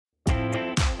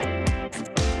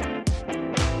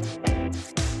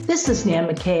This is Nan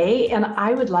McKay, and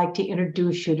I would like to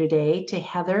introduce you today to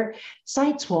Heather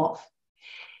Zeitzwolfe.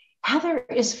 Heather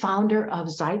is founder of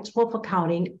Zeitzwolfe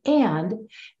Accounting and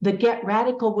the Get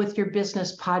Radical with Your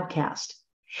Business podcast.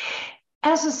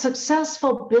 As a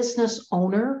successful business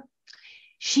owner,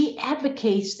 she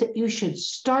advocates that you should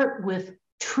start with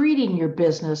treating your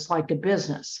business like a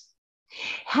business.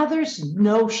 Heather's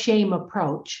no shame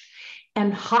approach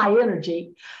and high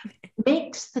energy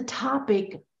makes the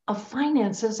topic of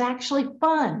finances actually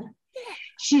fun.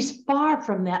 She's far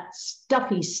from that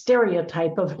stuffy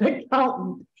stereotype of an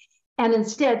accountant, and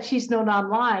instead she's known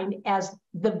online as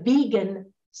the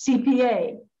vegan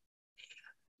CPA.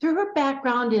 Through her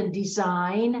background in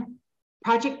design,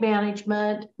 project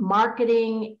management,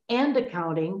 marketing, and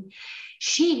accounting,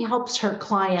 she helps her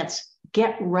clients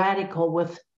get radical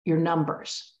with your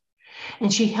numbers.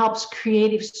 And she helps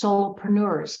creative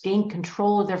solopreneurs gain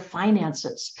control of their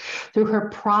finances through her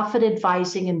profit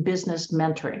advising and business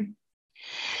mentoring.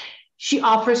 She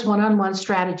offers one-on-one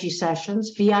strategy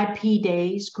sessions, VIP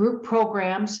days, group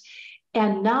programs,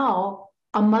 and now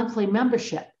a monthly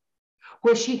membership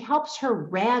where she helps her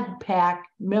Rad Pack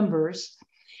members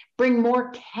bring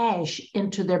more cash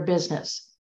into their business.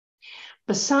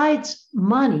 Besides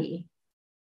money,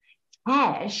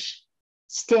 cash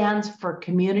stands for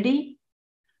community,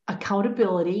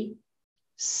 accountability,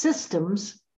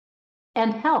 systems,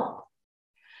 and help.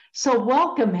 So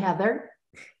welcome, Heather.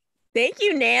 Thank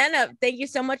you, Nan. Thank you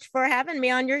so much for having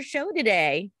me on your show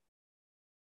today.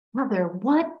 Heather,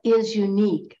 what is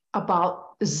unique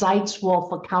about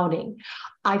Zeitzwolfe Accounting?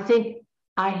 I think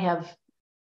I have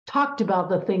talked about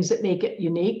the things that make it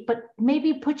unique, but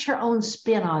maybe put your own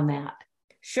spin on that.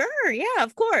 Sure. Yeah,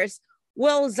 of course.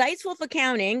 Well, Zeitzwolfe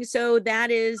Accounting, so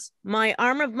that is my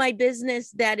arm of my business.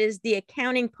 That is the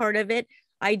accounting part of it.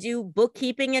 I do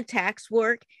bookkeeping and tax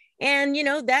work. And,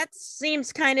 that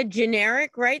seems kind of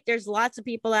generic, right? There's lots of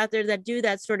people out there that do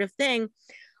that sort of thing.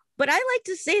 But I like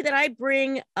to say that I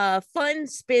bring a fun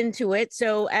spin to it.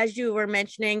 So as you were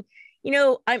mentioning,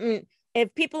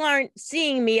 if people aren't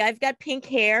seeing me, I've got pink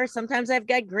hair. Sometimes I've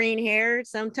got green hair.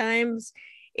 Sometimes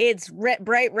it's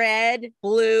bright red,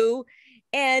 blue.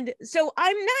 And so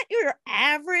I'm not your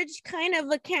average kind of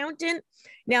accountant.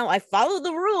 Now, I follow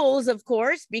the rules, of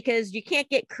course, because you can't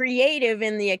get creative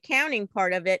in the accounting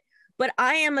part of it. But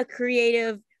I am a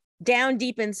creative down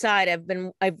deep inside.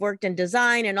 I've worked in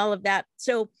design and all of that.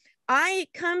 So I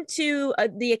come to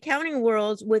the accounting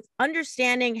world with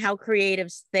understanding how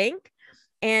creatives think.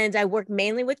 And I work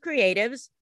mainly with creatives.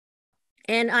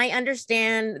 And I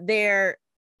understand their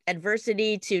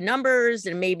adversity to numbers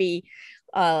and maybe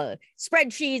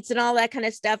spreadsheets and all that kind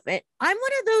of stuff. And I'm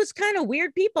one of those kind of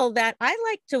weird people that I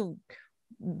like to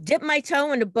dip my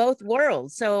toe into both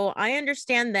worlds. So I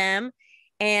understand them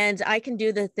and I can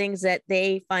do the things that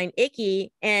they find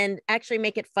icky and actually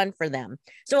make it fun for them.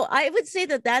 So I would say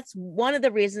that that's one of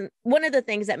the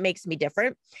things that makes me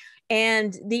different.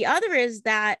 And the other is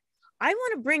that I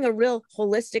want to bring a real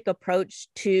holistic approach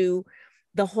to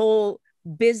the whole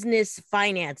business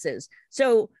finances.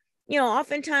 So,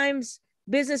 oftentimes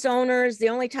business owners, the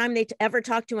only time they ever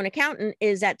talk to an accountant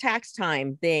is at tax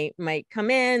time. They might come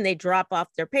in, they drop off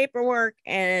their paperwork,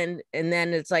 and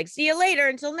then it's like, see you later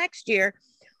until next year.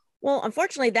 Well,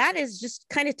 unfortunately, that is just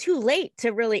kind of too late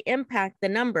to really impact the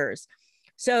numbers.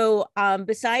 So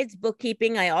besides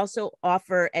bookkeeping, I also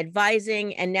offer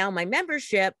advising and now my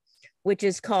membership, which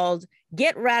is called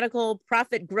Get Radical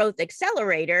Profit Growth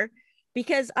Accelerator,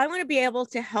 because I want to be able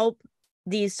to help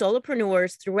these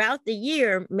solopreneurs throughout the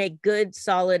year make good,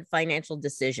 solid financial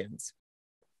decisions.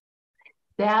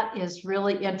 That is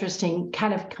really interesting,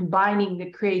 kind of combining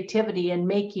the creativity and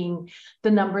making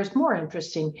the numbers more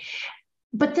interesting.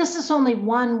 But this is only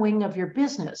one wing of your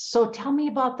business. So tell me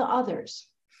about the others.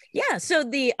 Yeah, so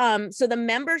the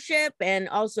membership and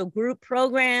also group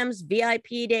programs,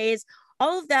 VIP days,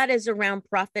 all of that is around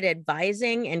profit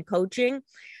advising and coaching.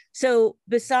 So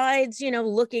besides,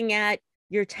 looking at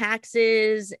your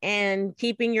taxes and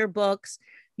keeping your books,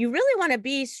 you really want to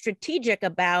be strategic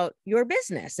about your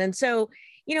business. And so,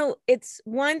 it's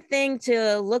one thing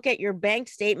to look at your bank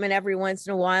statement every once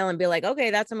in a while and be like,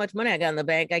 okay, that's how much money I got in the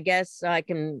bank. I guess I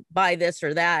can buy this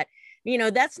or that.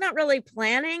 That's not really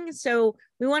planning. So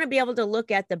we want to be able to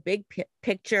look at the big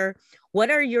picture. What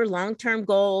are your long-term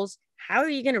goals? How are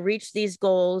you going to reach these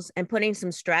goals, and putting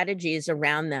some strategies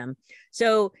around them?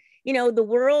 So, the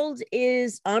world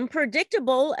is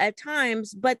unpredictable at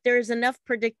times, but there's enough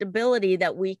predictability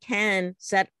that we can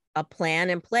set a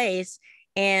plan in place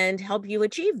and help you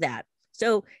achieve that.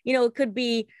 So, it could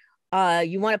be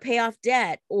you want to pay off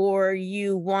debt, or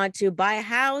you want to buy a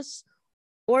house,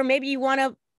 or maybe you want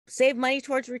to save money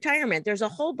towards retirement. There's a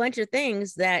whole bunch of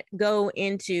things that go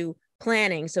into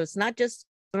planning. So it's not just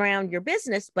around your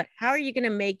business, but how are you going to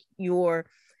make your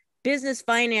business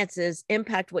finances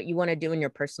impact what you want to do in your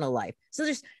personal life? So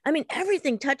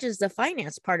everything touches the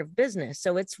finance part of business.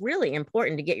 So it's really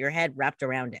important to get your head wrapped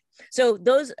around it. So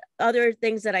those other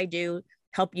things that I do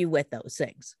help you with those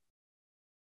things.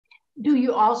 Do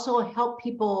you also help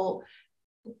people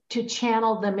to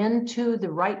channel them into the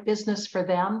right business for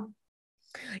them?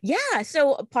 Yeah.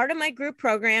 So part of my group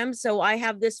program, so I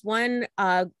have this one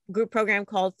group program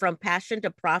called From Passion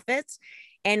to Profits.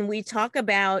 And we talk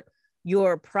about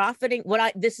your profiting,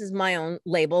 this is my own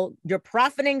label, your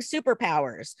profiting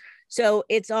superpowers. So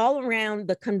it's all around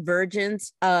the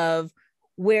convergence of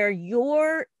where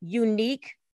your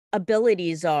unique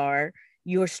abilities are,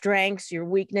 your strengths, your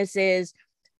weaknesses,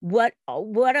 what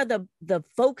are the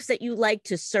folks that you like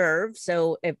to serve.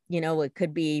 So if it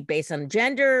could be based on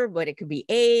gender, but it could be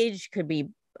age, could be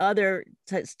other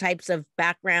types of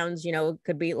backgrounds. It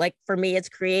could be, like, for me, it's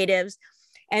creatives.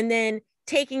 And then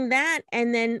taking that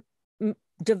and then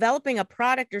developing a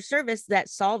product or service that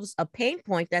solves a pain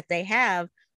point that they have,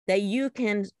 that you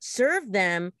can serve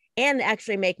them and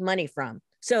actually make money from.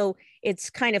 So it's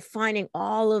kind of finding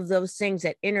all of those things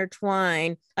that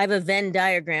intertwine. I have a Venn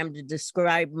diagram to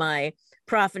describe my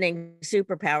profiting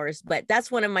superpowers, but that's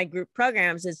one of my group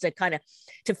programs, is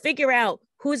to figure out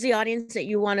who's the audience that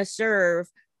you want to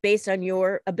serve based on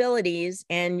your abilities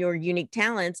and your unique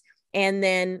talents, and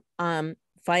then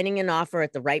finding an offer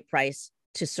at the right price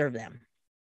to serve them.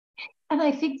 And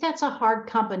I think that's a hard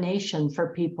combination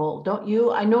for people, don't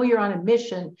you? I know you're on a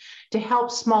mission to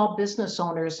help small business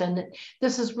owners, and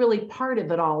this is really part of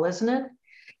it all, isn't it?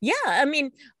 Yeah. I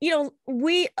mean,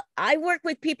 I work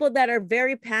with people that are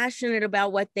very passionate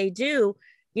about what they do.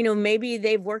 Maybe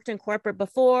they've worked in corporate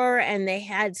before and they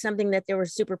had something that they were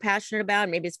super passionate about.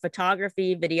 Maybe it's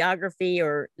photography, videography,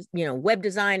 or, web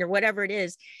design, or whatever it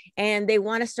is. And they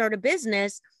want to start a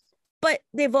business, but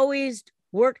they've always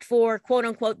worked for, quote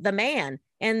unquote, the man.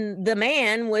 And the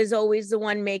man was always the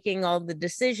one making all the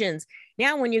decisions.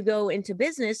 Now, when you go into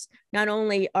business, not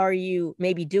only are you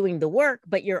maybe doing the work,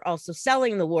 but you're also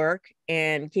selling the work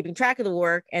and keeping track of the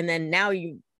work. And then now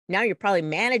you're probably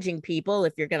managing people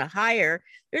if you're going to hire.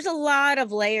 There's a lot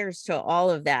of layers to all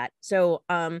of that. So,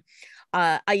 I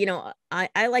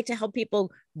like to help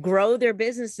people grow their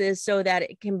businesses so that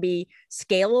it can be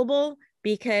scalable.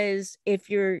 Because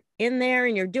if you're in there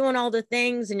and you're doing all the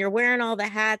things and you're wearing all the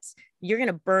hats, you're going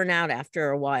to burn out after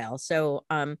a while. So,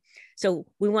 so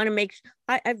we want to make,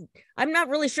 I'm not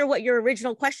really sure what your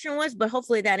original question was, but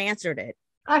hopefully that answered it.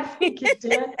 I think it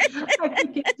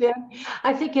did.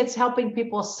 I think it's helping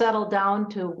people settle down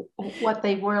to what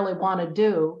they really want to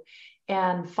do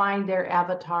and find their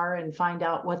avatar and find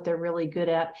out what they're really good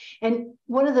at. And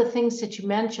one of the things that you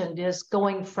mentioned is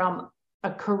going from a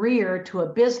career to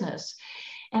a business.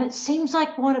 And it seems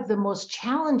like one of the most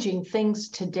challenging things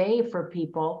today for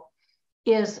people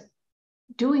is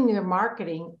doing their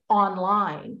marketing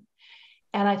online.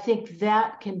 And I think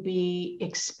that can be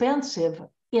expensive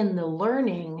in the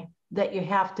learning that you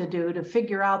have to do to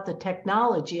figure out the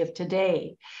technology of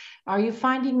today. Are you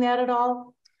finding that at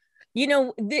all?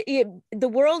 The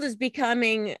world is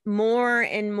becoming more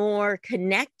and more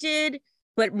connected,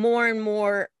 but more and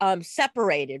more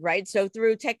separated, right? So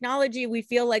through technology, we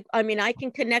feel like, I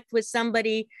can connect with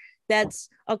somebody that's,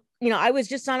 I was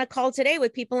just on a call today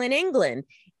with people in England,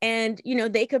 and,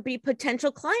 they could be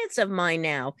potential clients of mine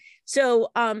now.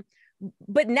 So,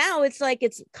 but now it's like,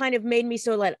 it's kind of made me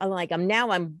so like,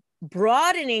 I'm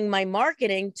broadening my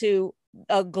marketing to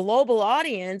a global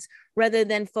audience rather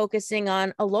than focusing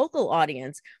on a local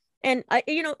audience. And I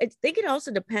think it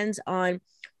also depends on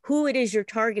who it is you're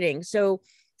targeting. So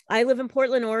I live in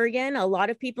Portland, Oregon. A lot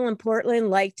of people in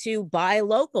Portland like to buy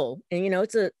local. And,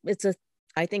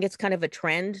 I think it's kind of a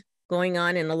trend going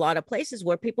on in a lot of places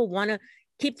where people want to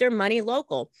keep their money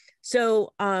local.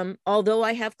 So although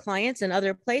I have clients in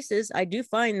other places, I do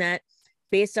find that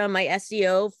based on my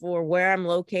SEO for where I'm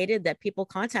located, that people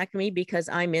contact me because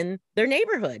I'm in their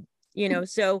neighborhood,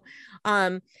 so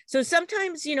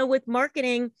sometimes, with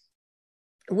marketing,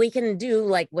 we can do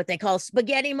like what they call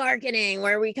spaghetti marketing,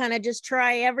 where we kind of just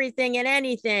try everything and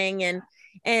anything.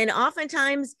 And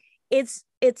oftentimes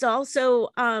it's also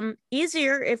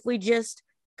easier if we just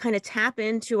kind of tap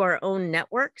into our own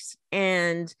networks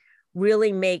and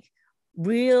really make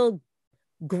real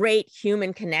great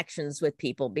human connections with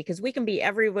people, because we can be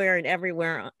everywhere and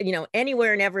everywhere,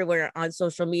 anywhere and everywhere on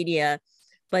social media,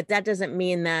 but that doesn't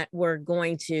mean that we're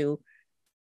going to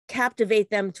captivate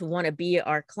them to want to be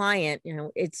our client.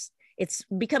 It's it's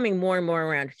becoming more and more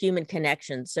around human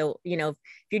connection. So, if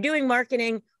you're doing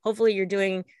marketing, hopefully you're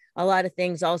doing a lot of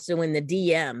things also in the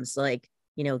DMs, like,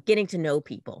 getting to know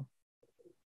people.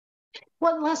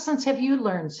 What lessons have you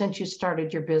learned since you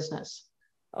started your business?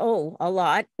 Oh, a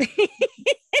lot.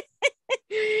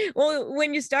 Well,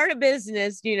 when you start a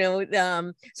business,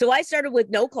 so I started with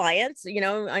no clients,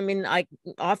 I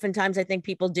oftentimes I think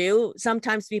people do.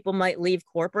 Sometimes people might leave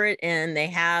corporate and they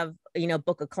have,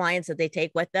 book of clients that they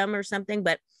take with them or something,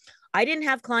 but I didn't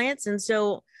have clients. And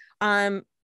so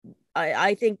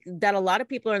I think that a lot of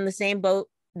people are in the same boat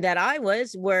that I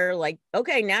was, where like,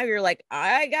 okay, now you're like,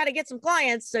 I got to get some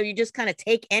clients. So you just kind of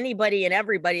take anybody and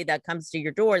everybody that comes to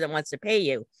your door that wants to pay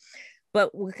you.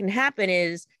 But what can happen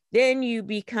is then you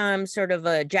become sort of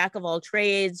a jack of all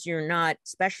trades. You're not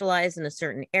specialized in a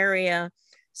certain area.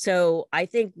 So I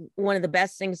think one of the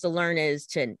best things to learn is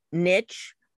to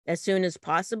niche as soon as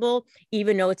possible,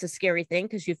 even though it's a scary thing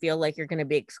because you feel like you're going to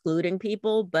be excluding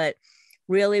people. But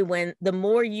really, the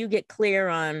more you get clear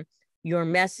on your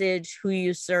message, who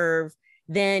you serve,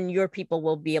 then your people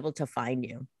will be able to find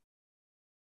you.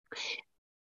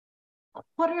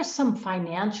 What are some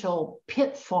financial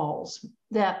pitfalls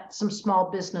that some small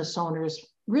business owners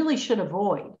really should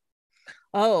avoid?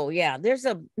 Oh yeah, there's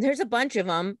a bunch of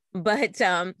them, but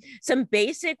some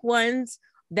basic ones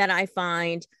that I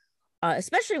find,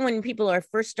 especially when people are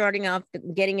first starting off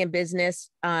getting in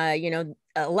business,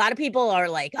 a lot of people are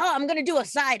like, oh, I'm going to do a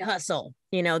side hustle.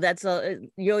 You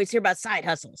always hear about side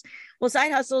hustles. Well,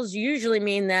 side hustles usually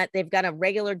mean that they've got a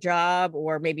regular job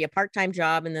or maybe a part-time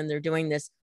job, and then they're doing this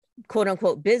quote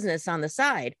unquote business on the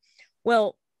side.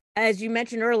 Well, as you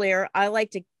mentioned earlier, I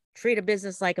like to treat a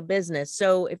business like a business.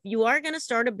 So if you are going to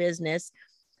start a business,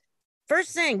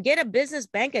 first thing, get a business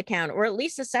bank account or at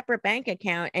least a separate bank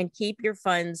account and keep your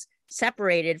funds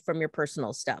separated from your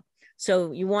personal stuff.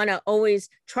 So you want to always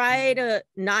try to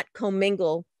not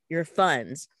commingle your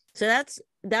funds. So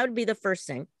that would be the first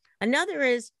thing. Another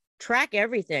is track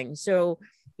everything. So,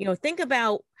 think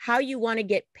about how you want to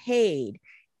get paid.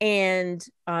 And,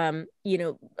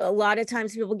 a lot of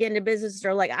times people get into business,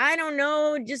 they're like, I don't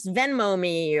know, just Venmo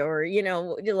me, or,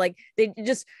 like they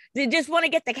just want to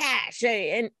get the cash.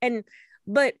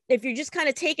 But if you're just kind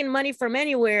of taking money from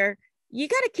anywhere, you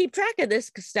got to keep track of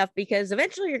this stuff, because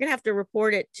eventually you're going to have to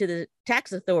report it to the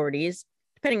tax authorities,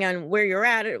 depending on where you're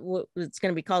at. It's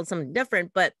going to be called something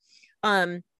different. But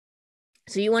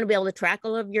so you want to be able to track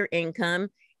all of your income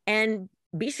and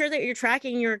be sure that you're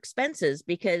tracking your expenses,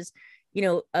 because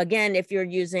again, if you're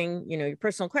using, your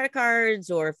personal credit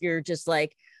cards, or if you're just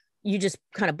like, you just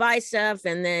kind of buy stuff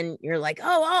and then you're like,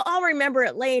 oh, I'll remember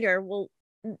it later. Well,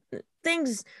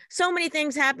 so many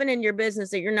things happen in your business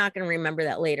that you're not going to remember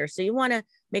that later. So you want to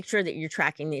make sure that you're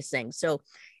tracking these things. So,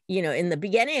 in the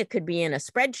beginning, it could be in a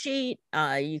spreadsheet.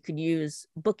 You could use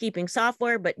bookkeeping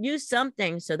software, but use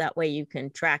something so that way you can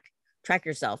track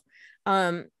yourself.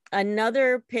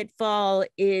 Another pitfall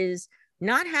is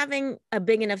not having a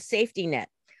big enough safety net.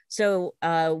 So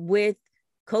with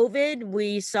COVID,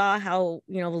 we saw how,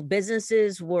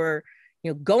 businesses were,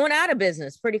 going out of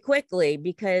business pretty quickly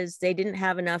because they didn't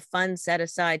have enough funds set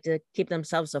aside to keep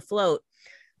themselves afloat.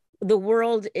 The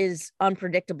world is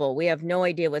unpredictable. We have no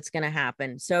idea what's going to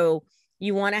happen. So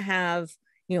you want to have,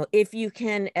 if you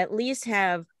can at least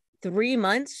have 3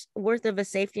 months worth of a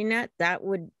safety net, that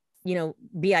would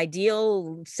be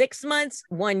ideal. 6 months,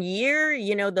 1 year,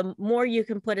 the more you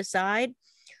can put aside,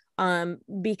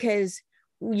 because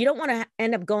you don't want to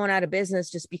end up going out of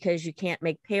business just because you can't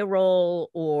make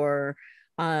payroll, or,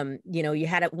 you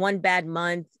had one bad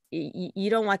month. You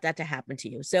don't want that to happen to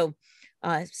you. So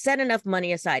set enough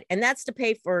money aside, and that's to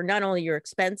pay for not only your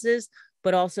expenses,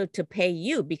 but also to pay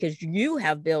you, because you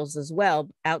have bills as well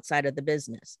outside of the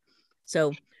business.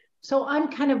 So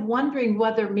I'm kind of wondering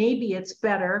whether maybe it's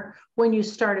better when you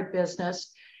start a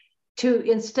business to,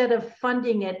 instead of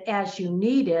funding it as you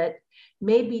need it,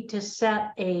 maybe to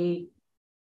set a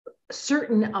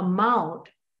certain amount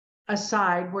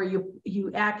aside where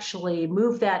you actually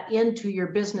move that into your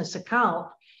business account.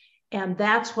 And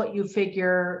that's what you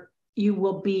figure you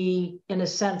will be, in a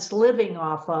sense, living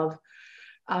off of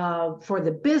for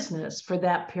the business for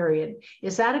that period.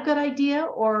 Is that a good idea?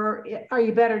 Or are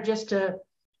you better just to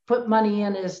put money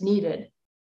in as needed?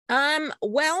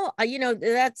 Well,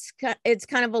 it's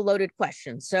kind of a loaded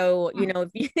question. So, if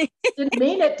you didn't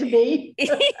mean it to be.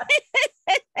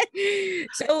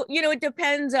 So, it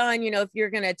depends on, if you're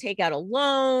going to take out a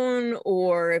loan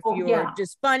or if you're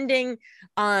just funding.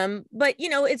 But,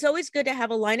 it's always good to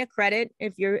have a line of credit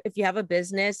if you have a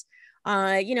business.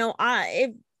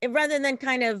 If rather than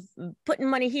kind of putting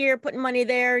money here, putting money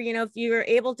there, if you're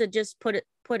able to just put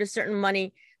a certain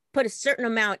money put a certain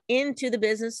amount into the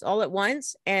business all at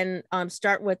once and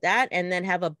start with that, and then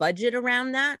have a budget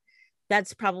around that.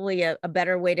 That's probably a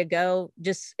better way to go.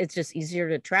 It's just easier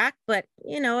to track. But,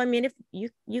 I mean, if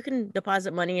you can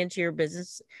deposit money into your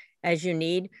business as you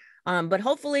need, but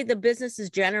hopefully the business is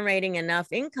generating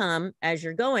enough income as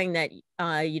you're going that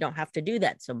you don't have to do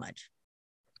that so much.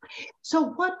 So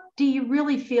what do you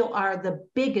really feel are the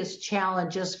biggest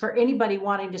challenges for anybody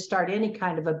wanting to start any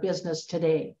kind of a business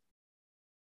today?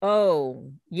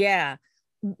 Oh, yeah.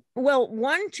 Well,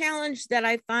 one challenge that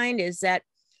I find is that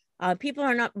people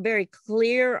are not very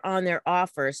clear on their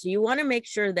offers. So you want to make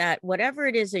sure that whatever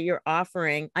it is that you're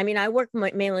offering, I mean, I work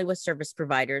mainly with service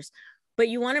providers, but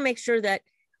you want to make sure that,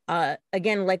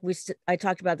 again, like I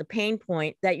talked about the pain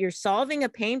point, that you're solving a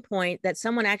pain point that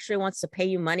someone actually wants to pay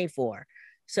you money for.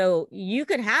 So you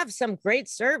could have some great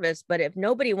service, but if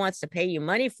nobody wants to pay you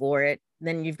money for it,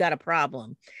 then you've got a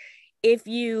problem. If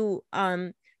you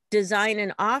design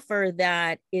an offer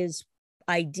that is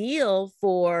ideal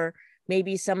for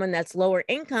maybe someone that's lower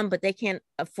income, but they can't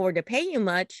afford to pay you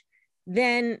much,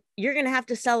 then you're going to have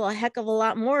to sell a heck of a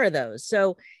lot more of those.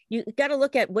 So you got to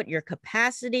look at what your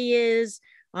capacity is.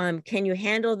 Can you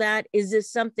handle that? Is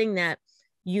this something that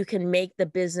you can make the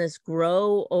business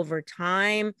grow over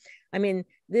time? I mean,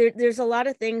 there's a lot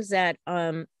of things that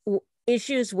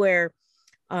issues where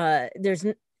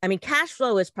cash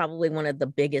flow is probably one of the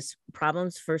biggest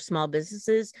problems for small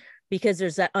businesses, because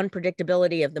there's that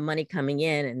unpredictability of the money coming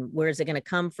in and where is it going to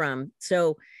come from.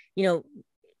 So,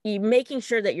 making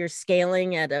sure that you're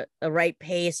scaling at a right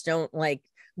pace. Don't like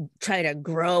try to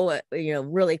grow,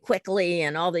 really quickly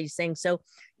and all these things. So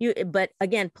but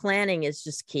again, planning is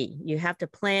just key. You have to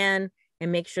plan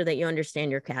and make sure that you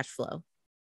understand your cash flow.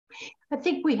 I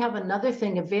think we have another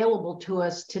thing available to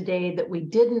us today that we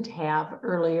didn't have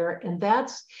earlier, and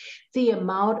that's the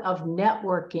amount of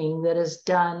networking that is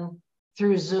done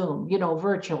through Zoom,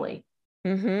 virtually.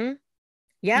 Mm-hmm.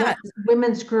 Yeah.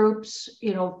 Women's groups,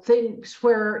 things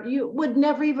where you would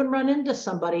never even run into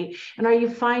somebody. And are you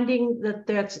finding that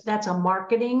that's a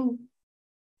marketing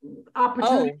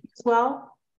opportunity as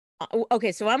well?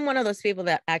 Okay. So I'm one of those people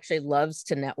that actually loves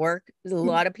to network. A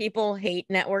lot of people hate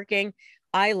networking.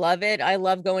 I love it. I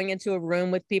love going into a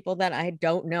room with people that I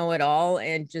don't know at all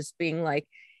and just being like,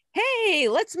 hey,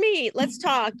 let's meet, let's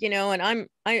talk, and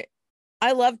I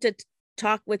love to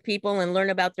talk with people and learn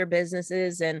about their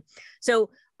businesses. And so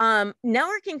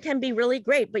networking can be really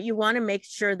great, but you want to make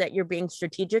sure that you're being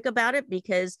strategic about it,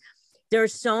 because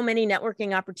there's so many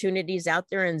networking opportunities out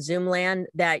there in Zoom land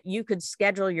that you could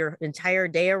schedule your entire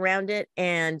day around it.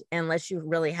 And unless you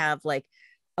really have like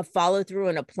a follow through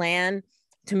and a plan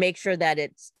to make sure that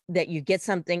that you get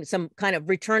some kind of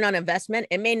return on investment,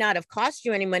 it may not have cost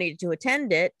you any money to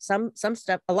attend it. Some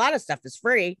stuff, a lot of stuff is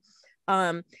free.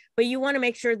 But you want to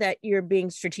make sure that you're being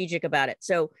strategic about it.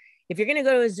 So if you're going to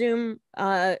go to a Zoom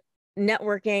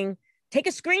networking, take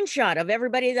a screenshot of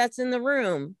everybody that's in the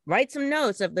room, write some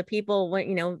notes of the people.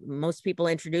 When, most people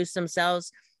introduce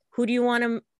themselves. Who do you want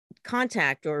to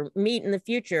contact or meet in the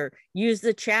future? Use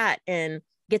the chat and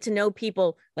get to know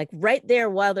people like right there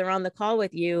while they're on the call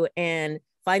with you, and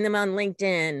find them on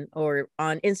LinkedIn or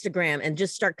on Instagram and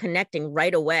just start connecting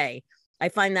right away. I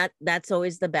find that that's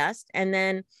always the best. And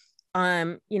then,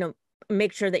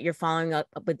 make sure that you're following up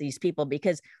with these people,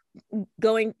 because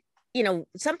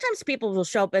sometimes people will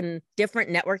show up in different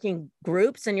networking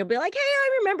groups and you'll be like, hey,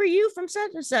 I remember you from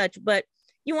such and such, but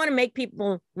you want to make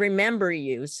people remember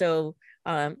you. So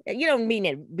you don't mean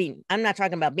it being, I'm not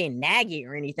talking about being naggy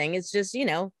or anything. It's just,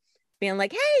 being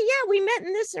like, hey, yeah, we met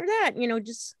in this or that,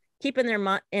 just keeping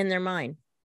in their mind.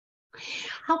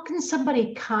 How can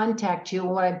somebody contact you?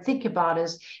 What I'm thinking about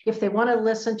is if they want to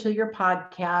listen to your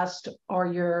podcast,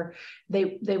 or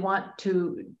they want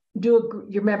to do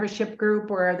your membership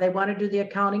group, or they want to do the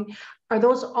accounting, are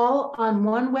those all on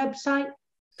one website?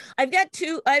 I've got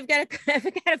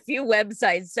a few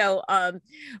websites. So,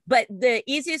 but the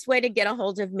easiest way to get a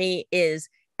hold of me is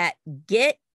at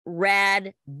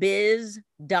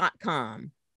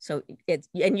getradbiz.com. So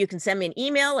and you can send me an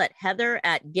email at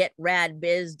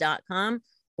heather@getradbiz.com,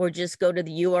 or just go to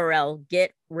the URL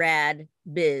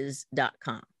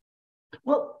getradbiz.com.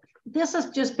 Well, this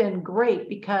has just been great,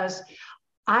 because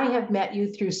I have met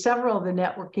you through several of the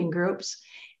networking groups,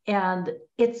 and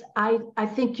I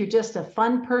think you're just a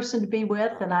fun person to be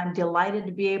with, and I'm delighted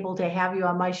to be able to have you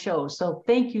on my show. So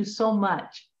thank you so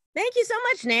much. Thank you so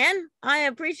much, Nan. I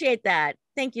appreciate that.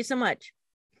 Thank you so much.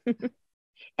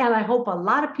 And I hope a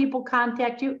lot of people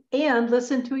contact you and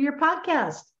listen to your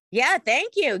podcast. Yeah,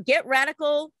 thank you. Get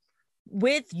radical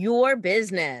with your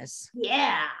business.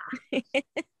 Yeah.